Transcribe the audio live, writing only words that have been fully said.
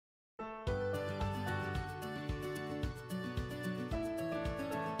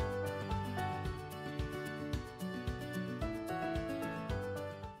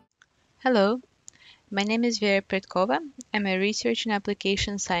Hello, my name is Vera Prytkova. I'm a research and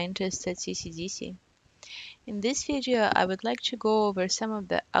application scientist at CCDC. In this video, I would like to go over some of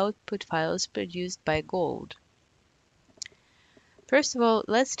the output files produced by Gold. First of all,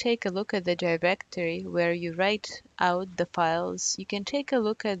 let's take a look at the directory where you write out the files. You can take a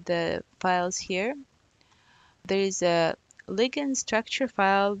look at the files here. There is a ligand structure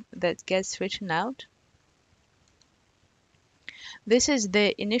file that gets written out. This is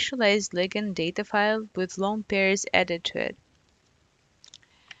the initialized ligand data file with lone pairs added to it.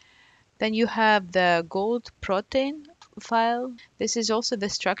 Then you have the gold protein file. This is also the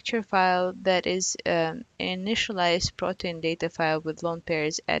structure file that is an initialized protein data file with lone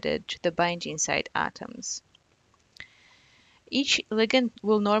pairs added to the binding site atoms. Each ligand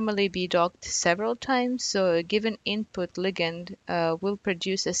will normally be docked several times, so a given input ligand will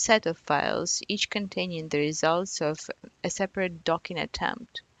produce a set of files, each containing the results of a separate docking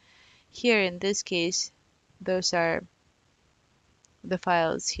attempt. Here in this case, those are the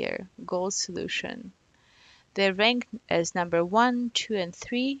files here, gold solution. They're ranked as number 1, 2, and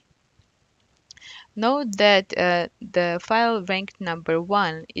 3. Note that the file ranked number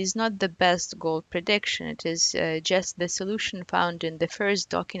 1 is not the best gold prediction. It is just the solution found in the first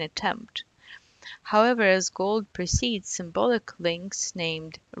docking attempt. However, as gold proceeds, symbolic links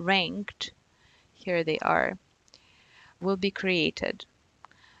named ranked, here they are, will be created.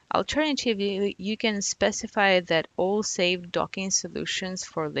 Alternatively, you can specify that all saved docking solutions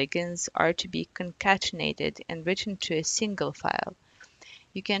for ligands are to be concatenated and written to a single file.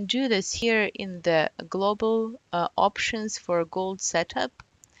 You can do this here in the global options for gold setup.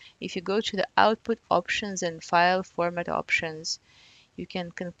 If you go to the output options and file format options, you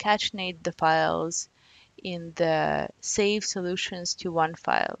can concatenate the files in the save solutions to one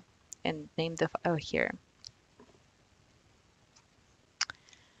file and name the file here.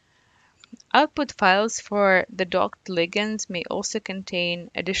 Output files for the docked ligands may also contain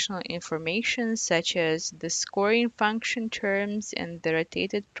additional information such as the scoring function terms and the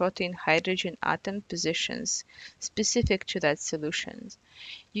rotated protein hydrogen atom positions specific to that solution.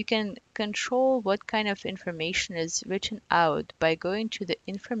 You can control what kind of information is written out by going to the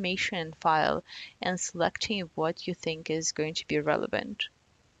information file and selecting what you think is going to be relevant.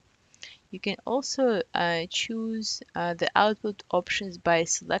 You can also choose the output options by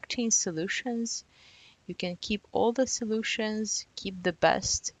selecting solutions. You can keep all the solutions, keep the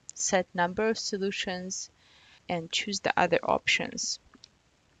best set number of solutions, and choose the other options.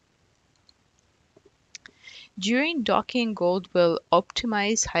 During docking, gold will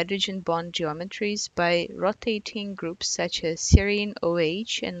optimize hydrogen bond geometries by rotating groups such as serine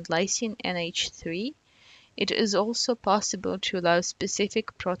OH and lysine NH3. It is also possible to allow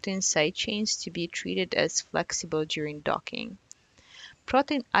specific protein side chains to be treated as flexible during docking.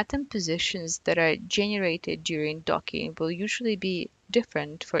 Protein atom positions that are generated during docking will usually be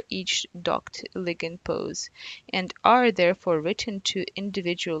different for each docked ligand pose and are therefore written to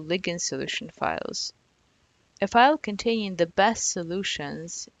individual ligand solution files. A file containing the best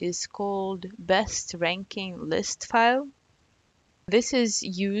solutions is called best ranking list file. This is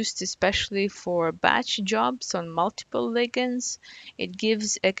used especially for batch jobs on multiple ligands. It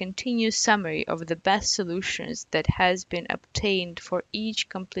gives a continuous summary of the best solutions that has been obtained for each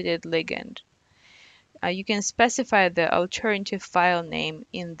completed ligand. You can specify the alternative file name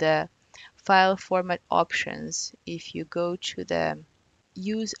in the file format options if you go to the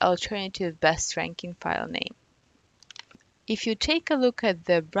use alternative best ranking file name. If you take a look at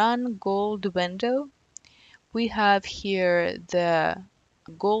the run gold window, we have here the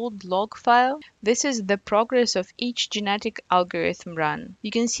gold log file. This is the progress of each genetic algorithm run. You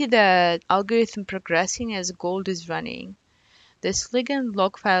can see the algorithm progressing as gold is running. This ligand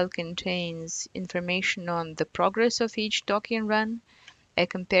log file contains information on the progress of each docking run, a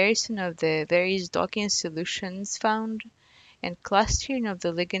comparison of the various docking solutions found, and clustering of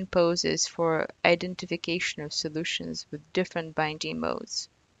the ligand poses for identification of solutions with different binding modes.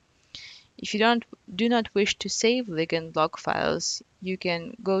 If you do not wish to save ligand log files, you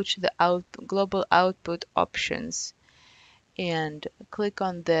can go to the global output options and click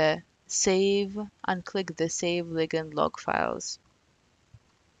on the save, unclick the save ligand log files.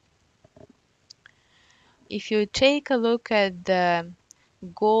 If you take a look at the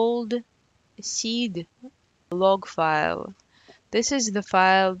gold seed log file, this is the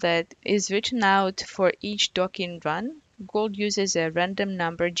file that is written out for each docking run. Gold uses a random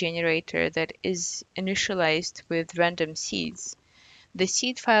number generator that is initialized with random seeds. The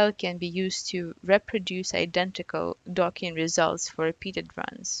seed file can be used to reproduce identical docking results for repeated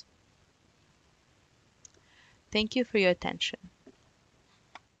runs. Thank you for your attention.